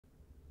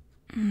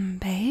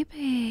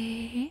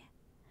Baby.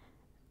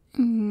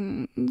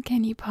 Can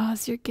you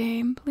pause your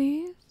game,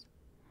 please?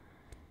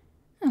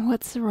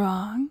 What's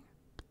wrong?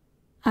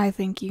 I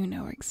think you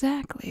know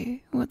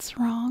exactly what's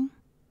wrong.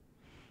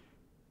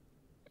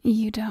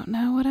 You don't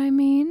know what I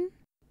mean?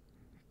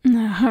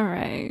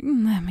 Alright,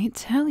 let me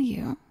tell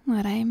you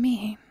what I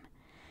mean.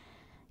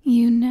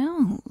 You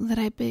know that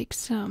I baked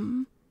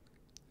some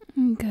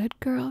good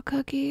girl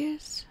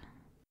cookies,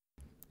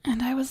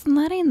 and I was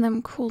letting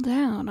them cool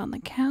down on the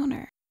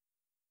counter.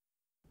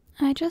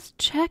 I just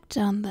checked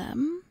on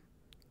them,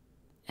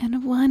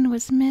 and one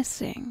was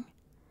missing.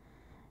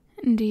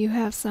 Do you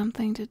have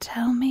something to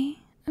tell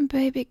me,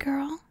 baby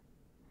girl?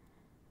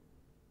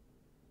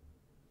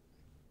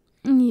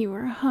 You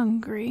were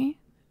hungry,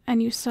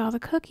 and you saw the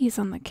cookies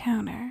on the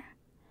counter.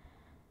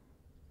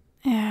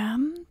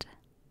 And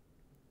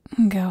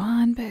go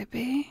on,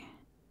 baby.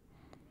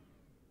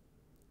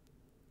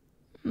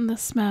 The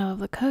smell of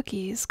the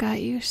cookies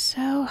got you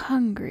so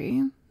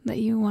hungry that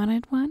you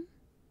wanted one?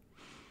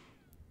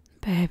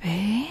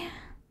 Baby,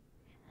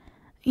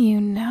 you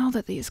know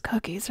that these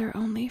cookies are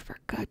only for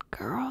good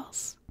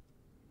girls.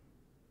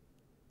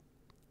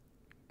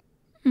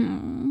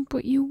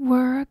 But you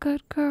were a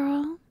good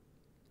girl?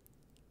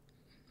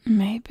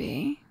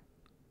 Maybe.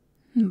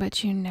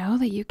 But you know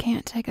that you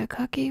can't take a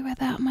cookie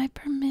without my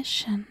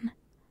permission.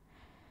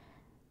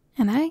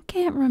 And I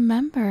can't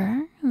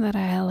remember that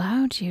I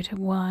allowed you to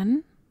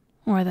one,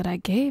 or that I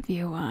gave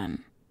you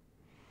one.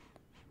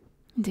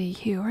 Do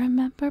you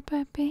remember,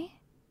 baby?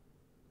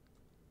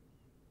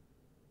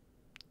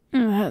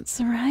 That's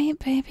right,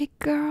 baby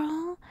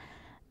girl.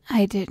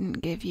 I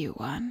didn't give you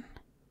one.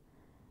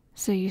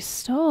 So you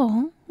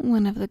stole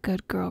one of the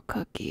good girl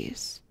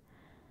cookies.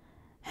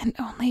 And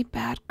only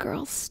bad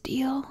girls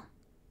steal.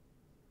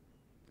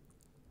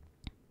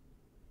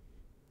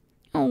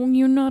 Oh,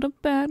 you're not a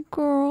bad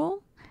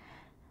girl.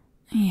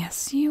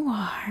 Yes, you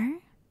are.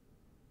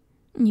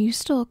 You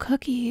stole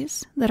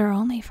cookies that are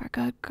only for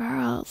good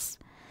girls.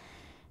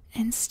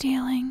 And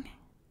stealing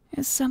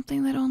is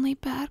something that only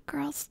bad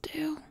girls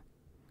do.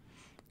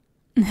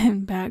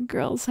 And bad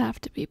girls have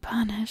to be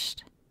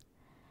punished.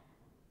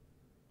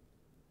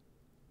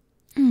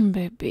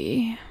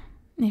 Baby,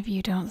 if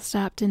you don't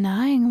stop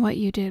denying what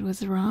you did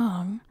was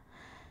wrong,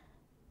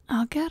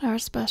 I'll get our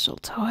special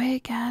toy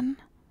again,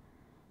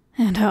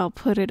 and I'll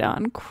put it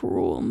on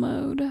cruel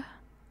mode.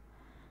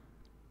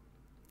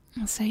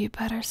 So you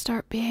better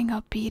start being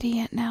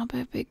obedient now,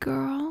 baby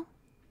girl.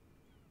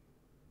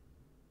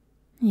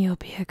 You'll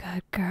be a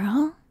good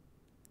girl?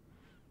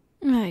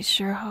 I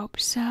sure hope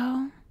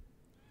so.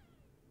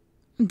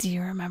 Do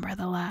you remember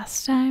the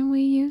last time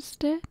we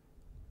used it?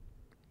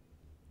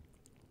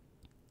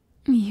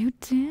 You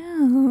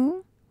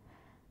do?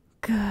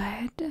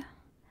 Good.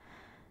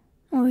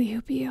 Will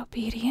you be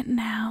obedient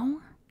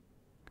now?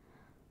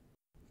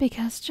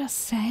 Because just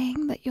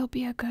saying that you'll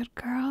be a good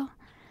girl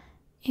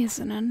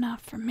isn't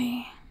enough for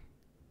me.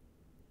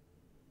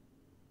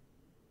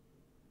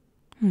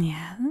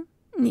 Yeah,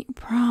 you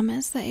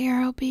promise that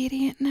you're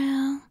obedient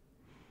now?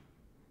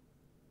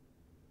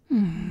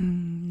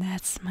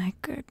 That's my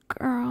good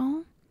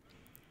girl.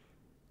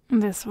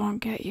 This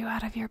won't get you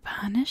out of your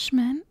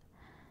punishment,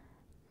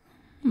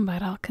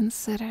 but I'll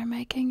consider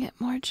making it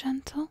more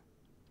gentle.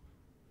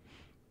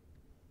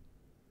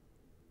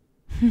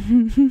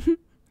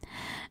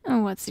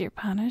 What's your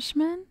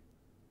punishment?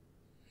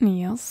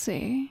 You'll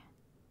see.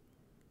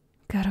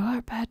 Go to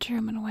our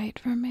bedroom and wait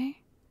for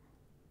me.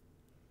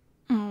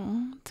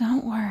 Oh,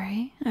 don't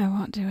worry, I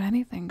won't do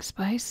anything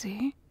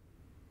spicy.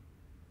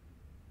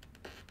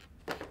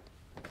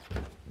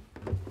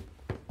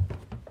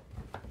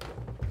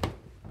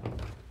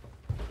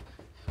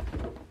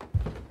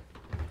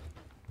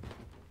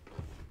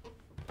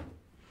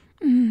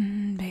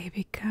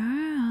 Baby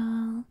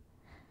girl,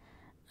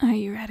 are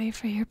you ready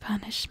for your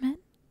punishment?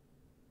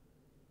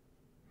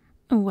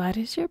 What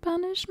is your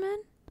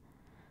punishment?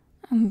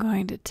 I'm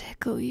going to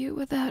tickle you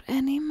without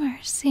any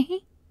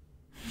mercy.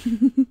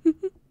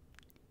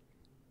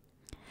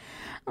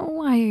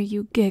 Why are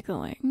you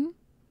giggling?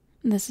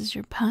 This is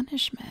your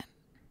punishment.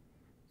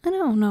 I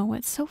don't know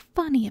what's so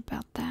funny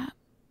about that.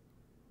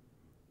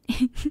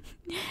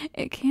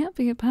 It can't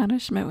be a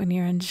punishment when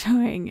you're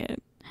enjoying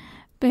it.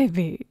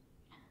 Baby,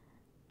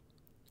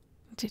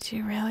 did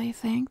you really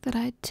think that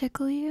I'd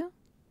tickle you?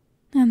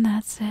 And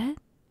that's it?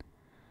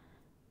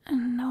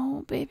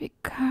 No, baby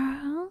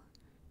girl.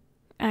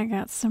 I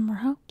got some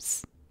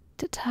ropes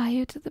to tie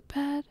you to the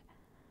bed.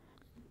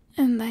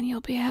 And then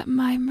you'll be at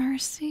my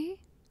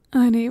mercy,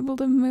 unable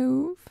to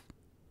move.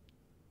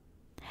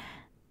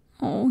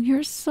 Oh,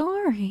 you're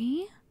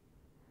sorry?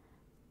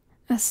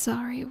 A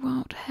sorry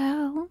won't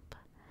help.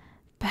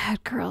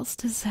 Bad girls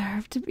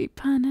deserve to be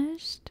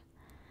punished.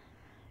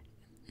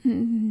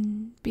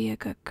 Be a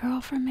good girl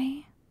for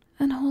me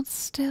and hold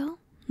still,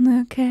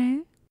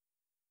 okay?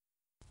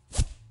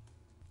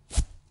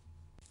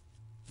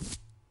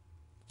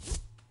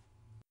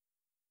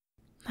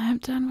 I'm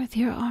done with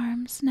your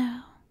arms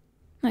now.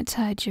 I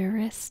tied your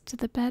wrist to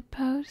the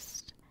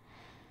bedpost.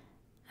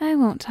 I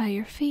won't tie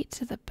your feet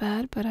to the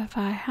bed, but if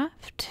I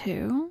have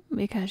to,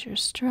 because you're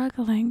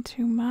struggling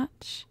too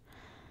much,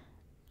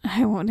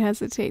 I won't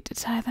hesitate to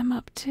tie them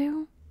up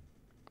too.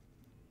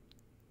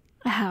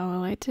 How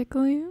will I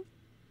tickle you?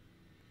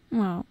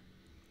 Well,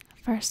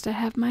 first I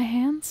have my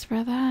hands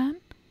for that.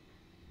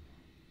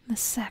 The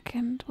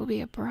second will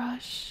be a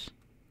brush.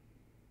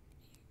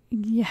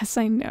 Yes,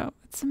 I know,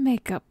 it's a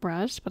makeup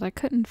brush, but I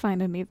couldn't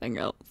find anything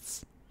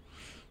else.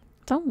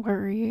 Don't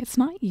worry, it's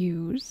not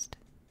used.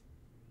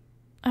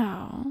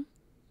 Oh,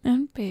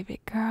 and baby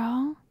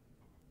girl,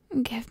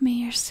 give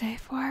me your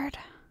safe word.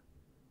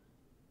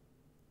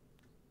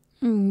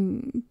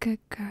 Good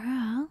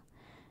girl.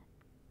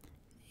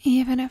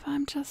 Even if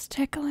I'm just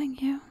tickling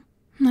you,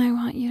 I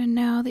want you to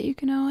know that you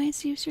can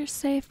always use your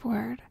safe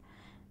word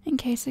in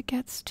case it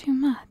gets too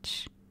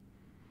much.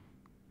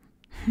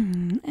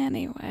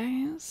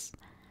 Anyways,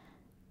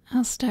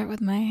 I'll start with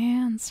my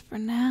hands for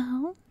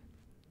now.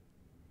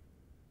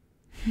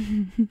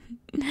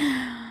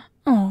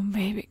 Oh,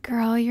 baby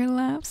girl, your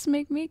laughs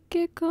make me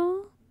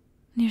giggle.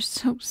 You're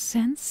so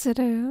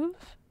sensitive.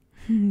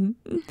 And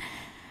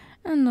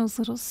those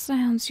little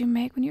sounds you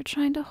make when you're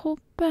trying to hold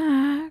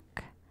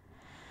back.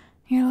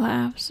 Your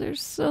laughs are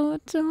so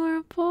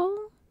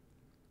adorable.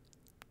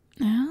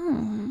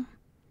 Oh,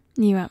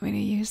 you want me to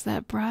use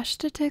that brush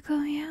to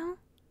tickle you?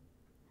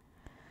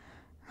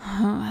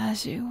 Oh,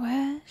 as you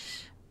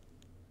wish.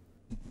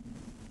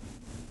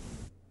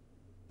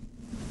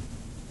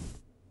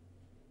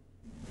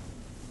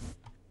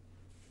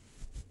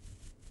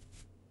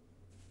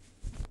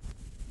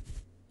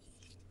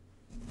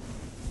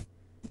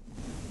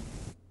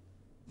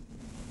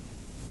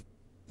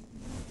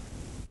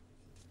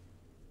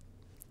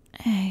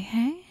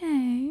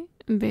 Hey,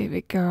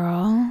 baby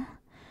girl.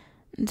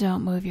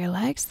 Don't move your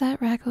legs that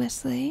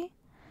recklessly.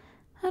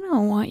 I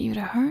don't want you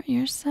to hurt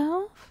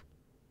yourself.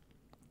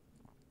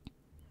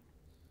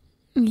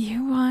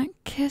 You want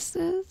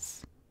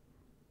kisses?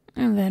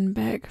 And then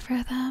beg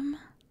for them.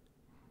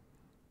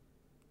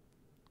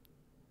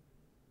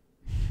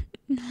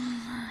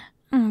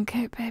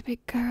 Okay, baby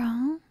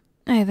girl.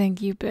 I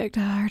think you begged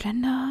hard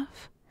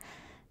enough.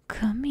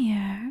 Come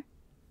here.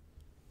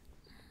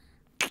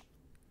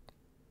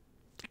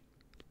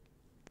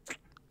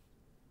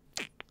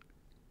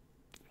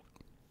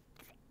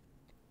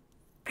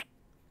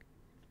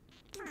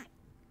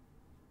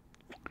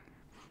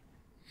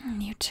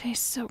 You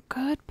taste so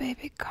good,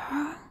 baby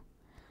girl.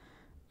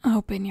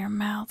 Open your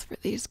mouth for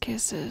these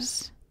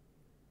kisses.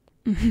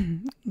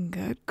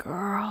 Good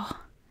girl.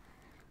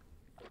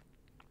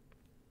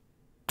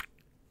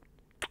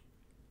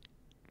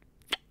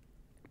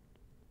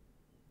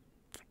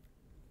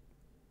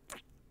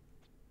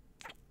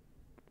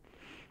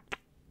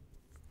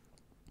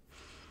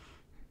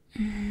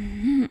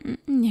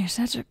 You're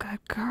such a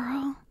good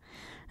girl.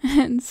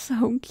 And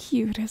so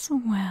cute as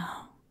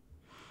well.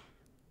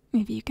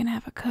 Maybe you can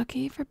have a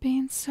cookie for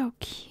being so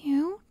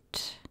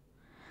cute.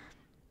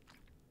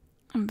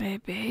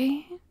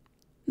 Baby,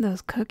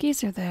 those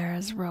cookies are there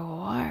as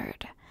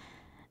reward.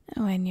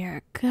 When you're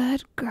a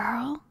good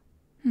girl,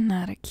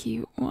 not a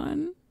cute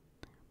one.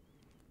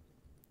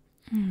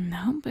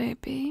 No,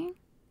 baby.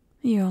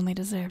 You only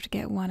deserve to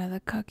get one of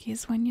the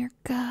cookies when you're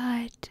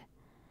good.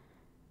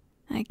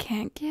 I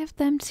can't give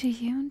them to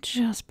you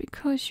just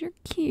because you're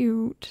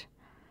cute.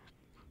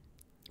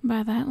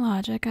 By that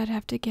logic, I'd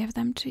have to give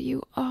them to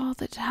you all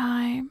the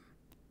time.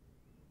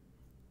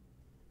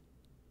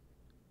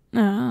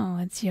 Oh,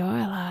 it's your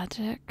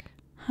logic,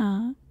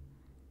 huh?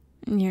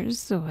 You're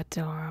so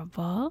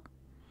adorable.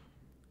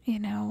 You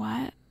know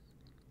what?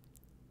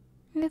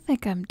 I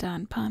think I'm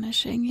done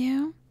punishing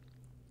you.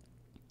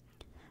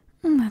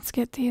 Let's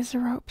get these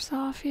ropes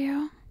off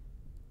you.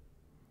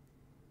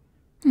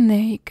 There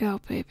you go,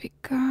 baby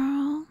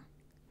girl.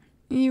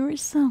 You were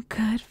so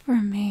good for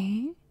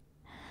me.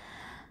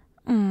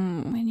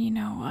 And you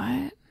know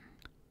what?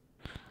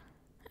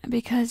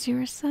 Because you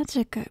were such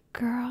a good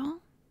girl,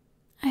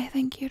 I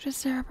think you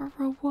deserve a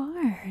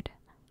reward.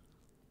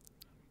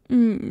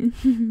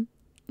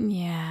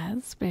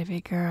 Yes,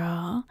 baby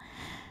girl.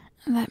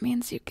 That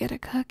means you get a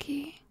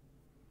cookie.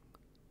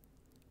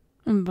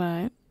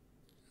 But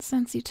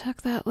since you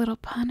took that little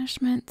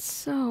punishment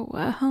so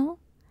well,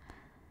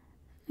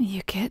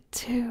 you get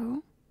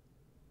two.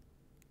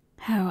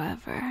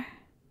 However,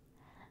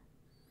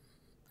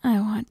 I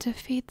want to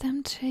feed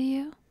them to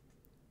you.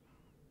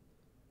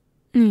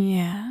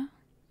 Yeah,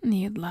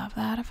 you'd love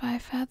that if I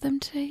fed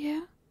them to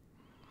you.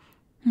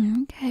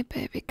 Okay,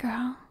 baby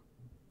girl.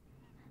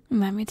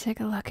 Let me take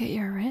a look at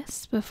your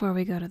wrists before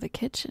we go to the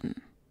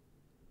kitchen.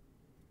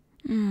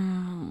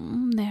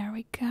 There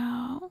we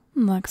go.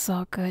 Looks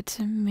all good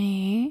to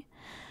me.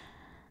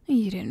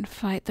 You didn't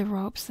fight the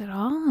ropes at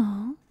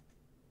all.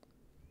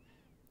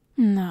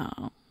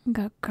 No,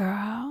 good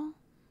girl.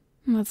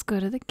 Let's go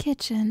to the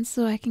kitchen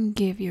so I can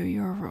give you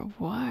your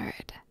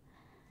reward.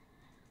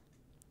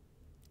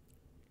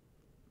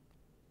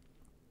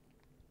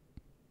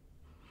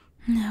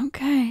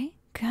 Okay,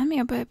 come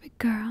here, baby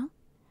girl.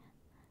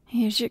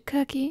 Here's your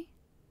cookie.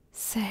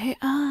 Say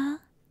ah.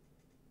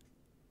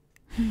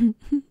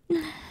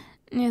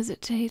 Is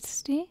it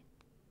tasty?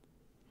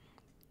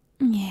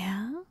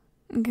 Yeah,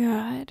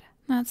 good.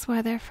 That's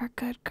why they're for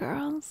good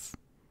girls.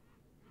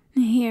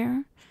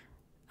 Here,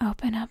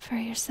 open up for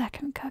your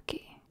second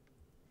cookie.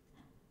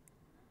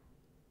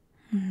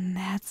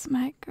 That's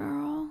my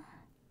girl.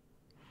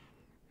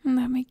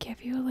 Let me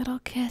give you a little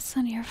kiss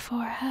on your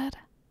forehead.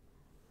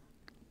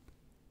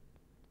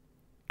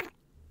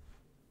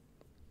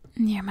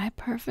 You're my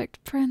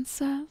perfect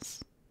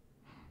princess.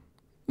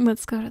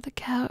 Let's go to the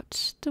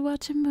couch to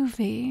watch a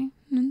movie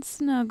and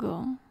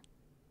snuggle.